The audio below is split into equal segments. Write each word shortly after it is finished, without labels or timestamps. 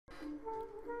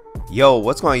Yo,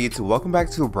 what's going on YouTube? Welcome back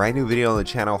to a brand new video on the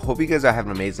channel. Hope you guys are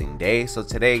having an amazing day. So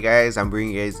today guys, I'm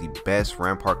bringing you guys the best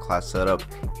Rampart class setup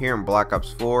here in Black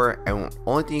Ops 4, and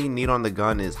only thing you need on the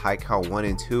gun is high cal 1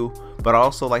 and 2, but I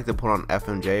also like to put on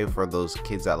FMJ for those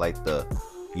kids that like to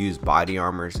use body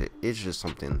armors. It's just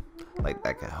something like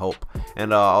that could help.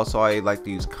 And also I like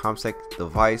to use ComSec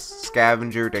device,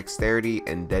 scavenger, dexterity,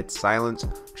 and dead silence.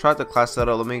 Try out the class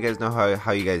setup. Let me guys know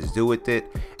how you guys do with it.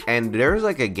 And there's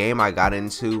like a game I got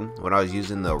into when I was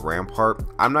using the Rampart.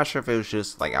 I'm not sure if it was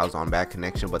just like I was on bad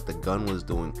connection, but the gun was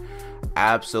doing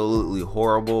absolutely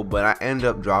horrible, but I ended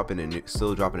up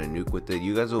still dropping a nuke with it.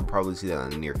 You guys will probably see that in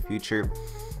the near future.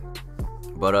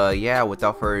 But yeah,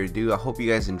 without further ado, I hope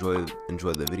you guys enjoy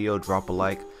the video. Drop a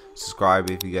like, subscribe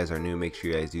if you guys are new. Make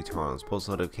sure you guys do turn on those post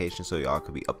notifications so y'all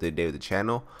can be up to date with the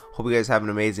channel. Hope you guys have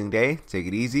an amazing day. Take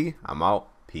it easy. I'm out.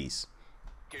 Peace.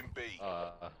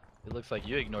 It looks like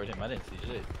you ignored him. I didn't see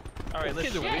shit. Alright,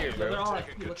 let's do weird, bro. They're all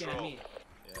like looking at me.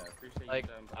 Yeah, I appreciate Like,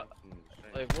 you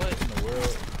like what in the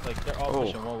world? Like they're all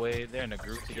pushing one way. They're in a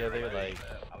group together. Like,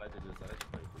 I like to just play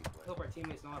free play. Hope our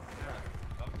teammates know how to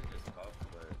Tough is just tough,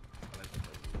 but I like to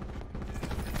play.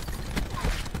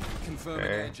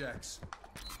 Confirming Ajax.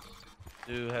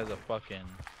 dude has a fucking.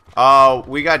 Oh,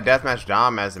 we got Deathmatch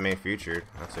Dom as the main featured.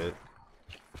 That's it.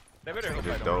 They better hope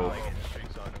Just I don't dope. like any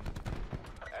streaks on him.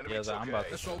 Yeah, like, I'm about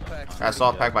to. Assault pack. That's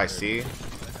all packed by C.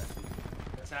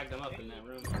 tag them up in that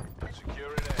room.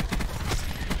 Secure it.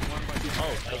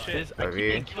 Oh shit! I keep Heavy.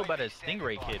 getting killed by the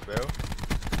Stingray kid, bro.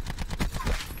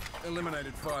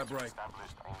 Eliminated firebreak.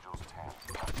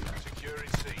 Securing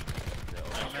C.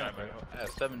 I have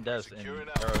 7 deaths and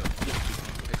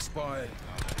Expired.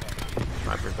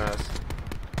 Sniper's nest.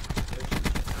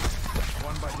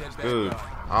 One by dead bad Dude, guy.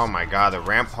 oh my god, the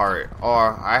Rampart.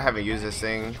 Oh, I haven't used this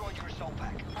thing.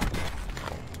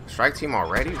 Strike team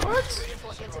already? What?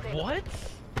 What?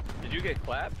 Did you get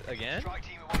clapped again?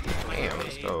 Damn,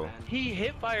 let's go. He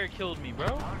hit fire killed me, bro.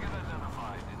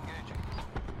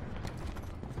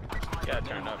 Gotta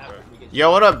turn up, bro.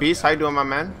 Yo, what up, Beast? How you doing, my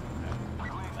man?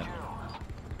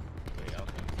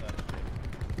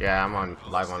 Yeah, I'm on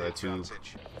live on the tube.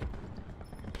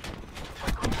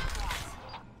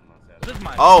 This is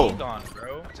my Oh. gone,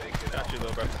 bro. Got you,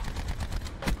 little bro.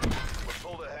 We're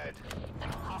pulled ahead. I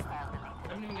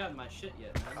haven't even gotten my shit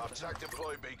yet, man. Our attack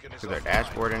deploy beacon is To their on.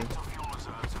 dashboarding.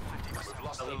 We've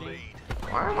lost the lead.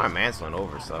 Why are my manslin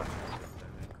over stuff?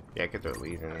 Yeah, get their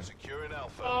leaving Securing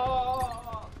Alpha.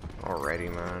 Oh! already,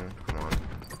 man. Come on.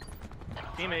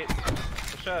 Teammate,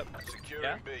 push up. Securing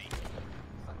Yeah? B.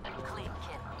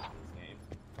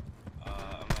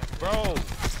 Bro,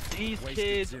 these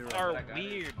kids are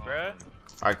weird, bruh.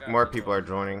 Alright, more people are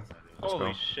joining. Let's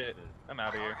Holy go. shit. I'm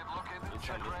out of here.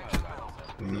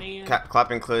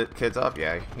 Clapping kids up?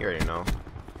 Yeah, you already know.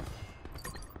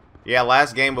 Yeah,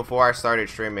 last game before I started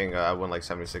streaming, I won like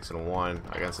 76-1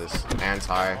 against this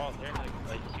anti. Oh, they're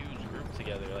like a huge group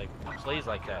together. Like, who plays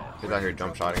like that? He's out here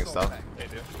jump shotting and stuff. They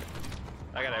do.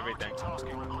 I got everything. Can't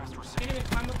even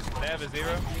climb up. They have a 0? No,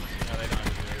 they don't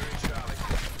have a 0.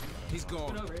 He's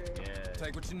gone. Over here.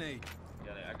 Take what you need.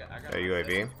 Yeah,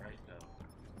 UAV.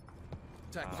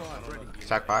 Attack 5 ready.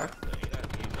 Attack 5.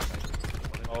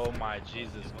 Oh my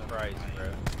Jesus Christ, bro.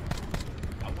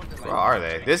 Where are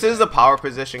they? This is the power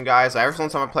position, guys. Every single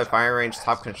time I play firing range,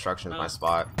 top construction is my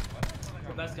spot.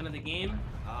 The best gun of the game.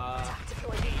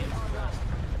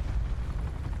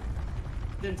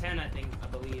 Then 10, I think, I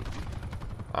believe.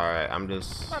 Alright, I'm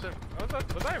just...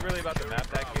 Was I really about to map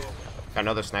that kid? Got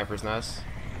another sniper's nest.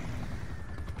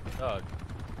 Dog.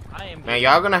 I am. Man,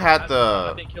 y'all gonna have I've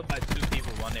to... been killed by 2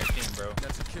 people on their team, bro.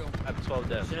 That's a kill. I have 12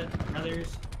 deaths. Shit,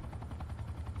 others.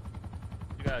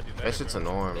 You gotta do better. That shit's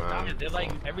annoying, Yeah, man. they're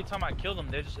like, every time I kill them,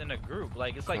 they're just in a group.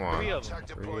 Like, it's like Come on. 3 of them. Attack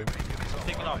deploy beacon is on.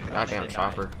 Taking off. Goddamn and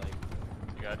chopper. dying. Like,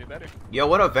 you gotta do better. Yo,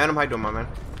 what up, Venom? How you doing, my man?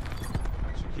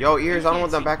 Yo, ears, I don't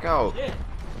want them back out. Shit.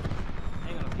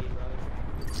 Hang on, B,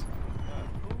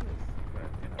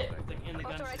 bro. Like in the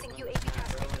gun. Authorizing shit,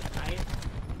 UAV bro, it's nice.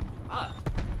 Ah.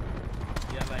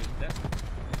 Yeah, like that.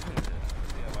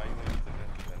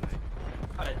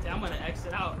 I'm gonna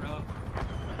exit out, bro.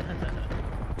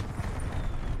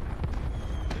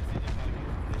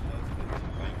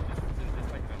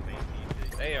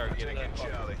 They are getting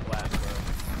Charlie. flat,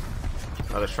 bro.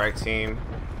 Another strike team.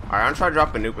 Alright, I'm trying to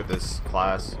drop a nuke with this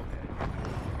class.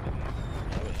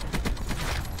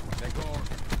 They're gone.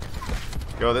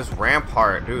 Yo, this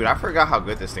Rampart, dude, I forgot how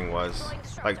good this thing was.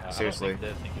 Like, I seriously. don't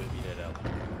think would be that out.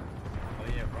 Oh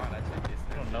yeah, Ron, I took this.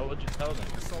 I don't know what you tell them.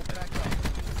 Assault pack.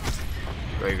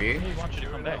 UAV? They want you to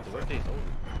come back. The workday's over.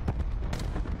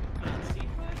 See,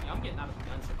 I'm getting out of the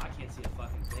gun, so if I can't can't see a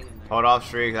fucking thing in there. Hold off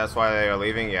streak. That's why they are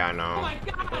leaving. Yeah, I Oh know. my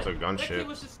god! That's a gun That shit. kid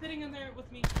was just sitting in there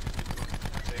with me.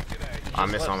 I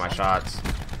missed all my shots.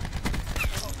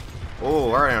 Oh,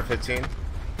 we're already on 15. I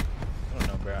don't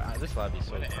know, bro. This lobby's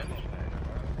so fun.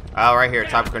 Oh, right here,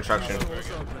 top construction.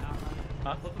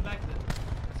 Huh? Flip it back to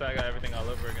So I got everything all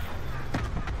over again.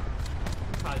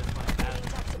 probably just my bad.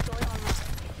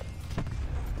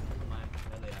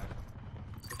 There they are.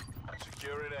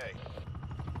 Security.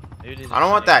 Dude, I don't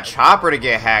want that chopper to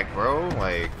get hacked, bro.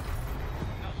 Like,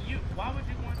 Why would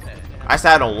you want that? I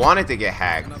said I don't want it to get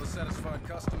hacked. Another satisfied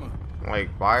customer.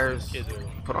 Like, buyers, Kids are...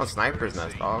 put on sniper's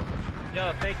nest, dog.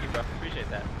 Yo, thank you, bro. Appreciate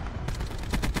that.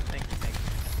 Thank you, thank you.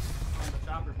 On the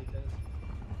chopper because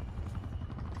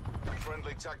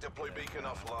Friendly TAC deploy beacon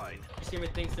offline. you see me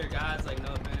thinks they're gods, like no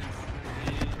offense.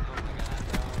 Dude, oh my god,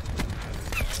 bro.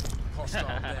 Hostile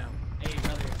down. Hey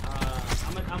brother,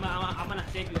 I'm gonna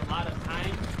save you a lot of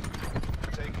time,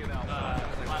 Taking a out.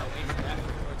 lot of wasted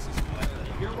effort.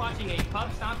 If you're watching a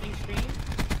pub stomping stream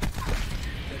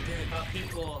of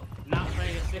people not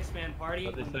playing a 6-man party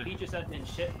when the features have been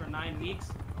shit for 9 weeks,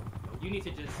 you need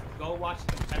to just go watch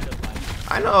competitive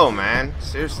life. I know, man.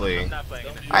 Seriously. I'm not playing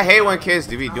it. I hate when kids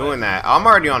do be doing that. I'm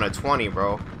already on a 20,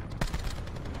 bro.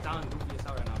 Sound goofy as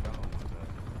hell right now, bro.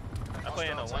 I play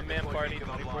in a one-man party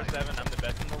 24/7. I'm the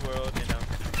best in the world, you know.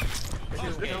 I'm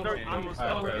just going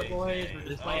with the boys, we're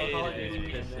just playing Call of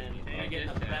Duty, and then we're getting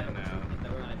upset that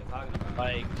we're not even talking about.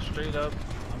 Like, straight up,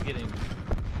 I'm getting...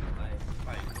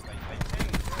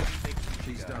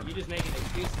 She's done. You just making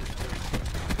excuses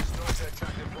for Destroy their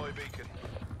TAC deploy beacon.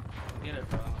 get it,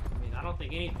 bro. I mean, I don't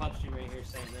think any pub streamer here is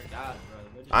saying they're gods, bro.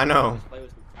 They're just I know. just play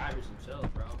with subscribers and chill,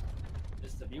 bro.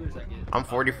 Just the viewers that get. I'm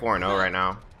 44-0 right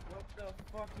now. What the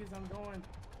fuck is I'm doing?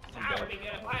 I would be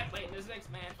getting quiet playing this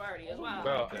next man party as well.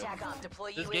 Bro,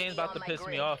 Deploy this UAV game's about on to my piss me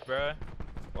grid. off, bro.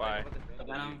 Why?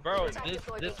 Bro, this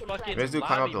fucking This dude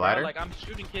climb up lobby, the bro, ladder? like, I'm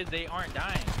shooting kids, they aren't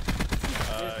dying.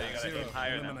 You gotta aim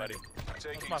higher than that, buddy. That's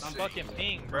Taking my C. fucking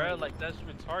ping, bro. Like, that's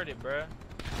retarded, bro.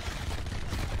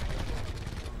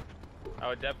 I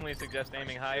would definitely suggest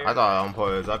aiming higher. I thought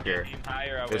Umpo was up here. Aim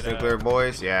higher, I This would, nuclear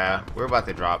boys, yeah. We're about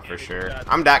to drop for sure.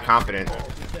 I'm that confident.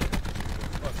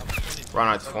 We're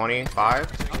on a 25.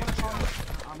 I might just hold.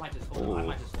 I might just hold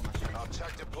my shit. Our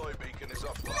TAC deploy beacon is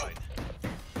offline.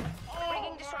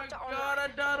 Bringing disruptor God, I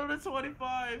online. died on the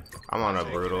 25. I'm on a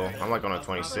brutal. I'm like on a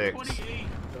 26. 28.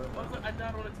 I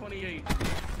died on the 28.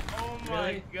 Oh my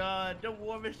Really? god, the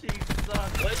war machine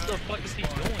sucks. What the fuck is he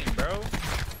doing, bro?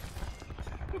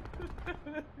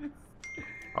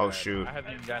 Oh shoot. I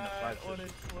haven't even gotten a died flash. on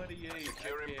the 28.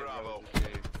 Securing Bravo.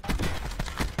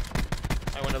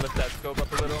 I want to lift that scope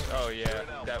up a little. Oh yeah,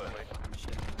 definitely.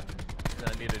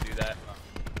 I need to do that.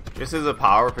 This is a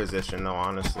power position though,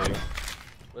 honestly.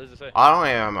 What does it say? I don't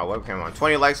even have my webcam on.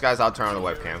 20 likes, guys. I'll turn on the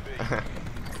webcam.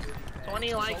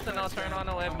 20 likes and I'll turn on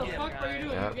the What the fuck are you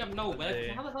doing? Yep. You have no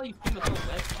webcam. How the hell you stream with no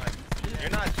webcam? You're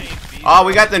not changed. Oh,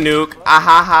 we got the nuke. Ah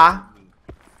ha ha.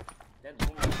 You're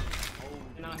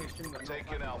not here streaming with no Taking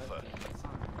fucking Alpha.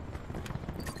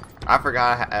 webcam. I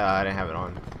forgot I didn't have it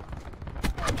on.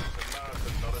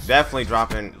 Definitely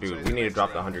dropping. Dude, we need to drop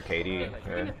the 100 KD. Like,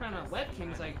 Yeah. even if on a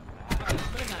webcam, it's like fucking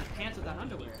putting on pants without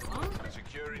underwear. Huh?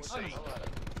 Securing C.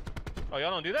 Oh,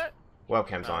 y'all don't do that?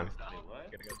 Webcam's on.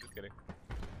 Just kidding.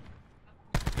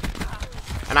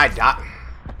 And I died.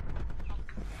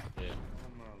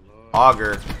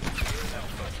 Auger.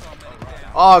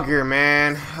 Auger,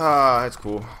 man. That's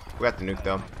cool. We got the nuke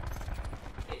though.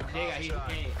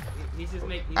 He's just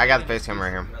making. I got the face cam right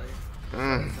here.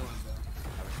 Mm.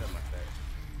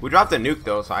 We dropped the nuke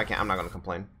though, so I'm not gonna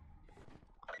complain.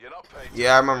 You're not paid.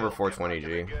 Yeah, I remember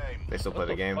 420G. They still play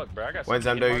the game. Fuck, bro, I got When's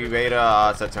some MW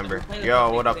beta? September.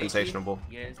 Yo, what up, Insatiable?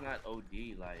 Yeah, it's not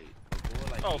OD, like,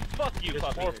 before, like, Oh, fuck you,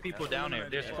 There's 4 people down there.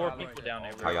 There's 4 people down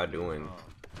there, How bro. y'all doing?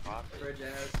 Fridge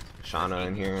ass. Shauna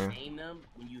in here. aim them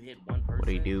when you hit one person, What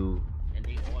do you do? and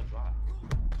they all drop.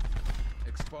 Your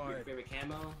Expired. favorite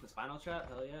camo? The spinal trap?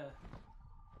 Hell yeah.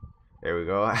 There we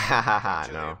go. Hahaha,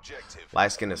 no. Objective.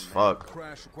 Light skin as fuck.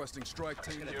 Crash requesting strike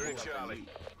team. Securing Charlie.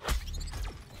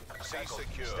 C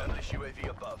secure. Standard UAV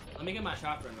above. Let me get my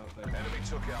shotgun real quick. Enemy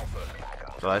took Alpha.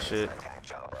 So that shit.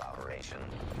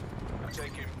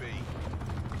 Taking B.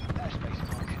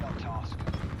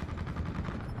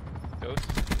 Ghost?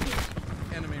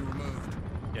 Enemy removed.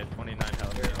 Yeah, 29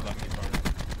 health. Lucky farm.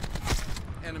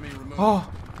 Enemy removed. Oh,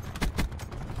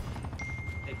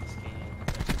 Take this game.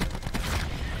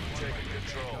 Taking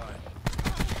control.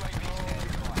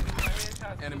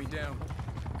 Enemy down.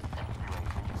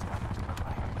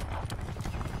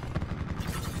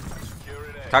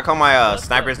 Securing A. can I call my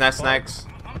sniper's nest next?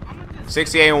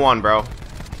 68 and 1, bro.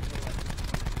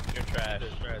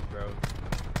 guys, bro.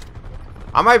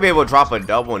 I might be able to drop a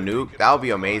double nuke. That would be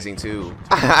amazing too.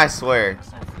 I swear.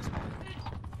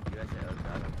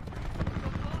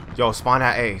 Yo, spawn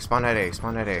at A. Spawn at A.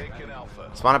 Spawn at A.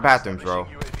 Spawn at bathrooms, bro.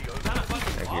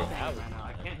 Thank you.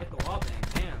 I can't hit the wall bang.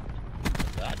 Damn.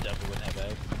 I definitely wouldn't have that.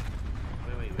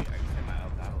 Wait. Are you saying my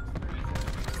Alpha?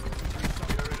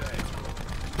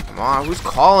 Come on, who's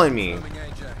calling me? Moving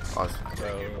Ajax. Oh, it's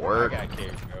Bro, work. I got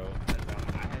kicked, bro. I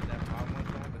had that problem with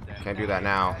them, but then Can't do that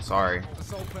now. Sorry.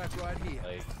 Assault pack right here.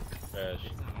 Like,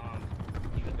 trash.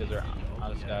 These are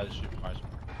honest guys that shoot Mars.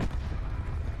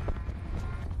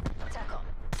 Tackle.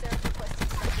 Serve requesting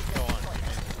strike Go on.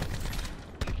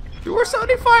 You were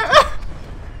 75.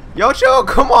 Yo, chill.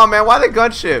 Come on, man. Why the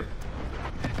gunship?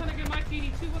 I'm trying to get my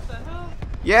PD too. What the hell?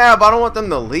 Yeah, but I don't want them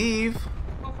to leave.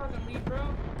 Don't fucking leave, bro.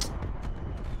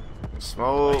 Why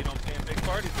Smoke. you don't pay in big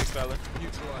parties, big fella?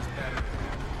 Neutralized battery.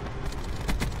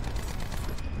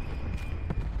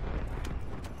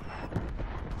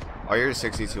 Oh, you're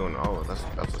 62 and oh, that's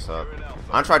what's up.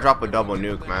 I'm gonna try to drop a double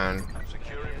nuke, man.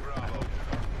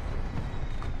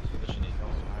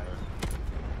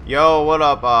 Yo, what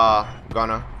up,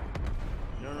 Gunna?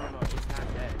 No, it's not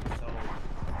that. So,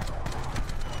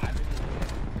 I've been looking at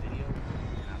this video,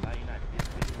 and I thought you not this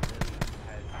video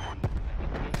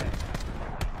literally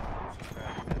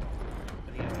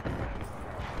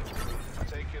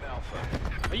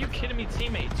has Are you kidding me,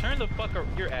 teammate? Turn the fuck up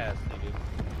your ass, nigga.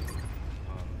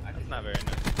 That's not very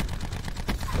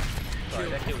nice. Sorry,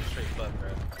 that kid was straight fuck, bro.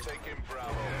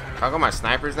 How come my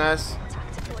sniper's nest?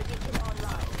 tactical beacon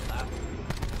online.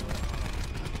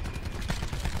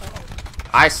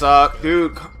 I suck,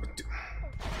 dude.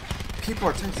 People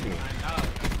are texting me.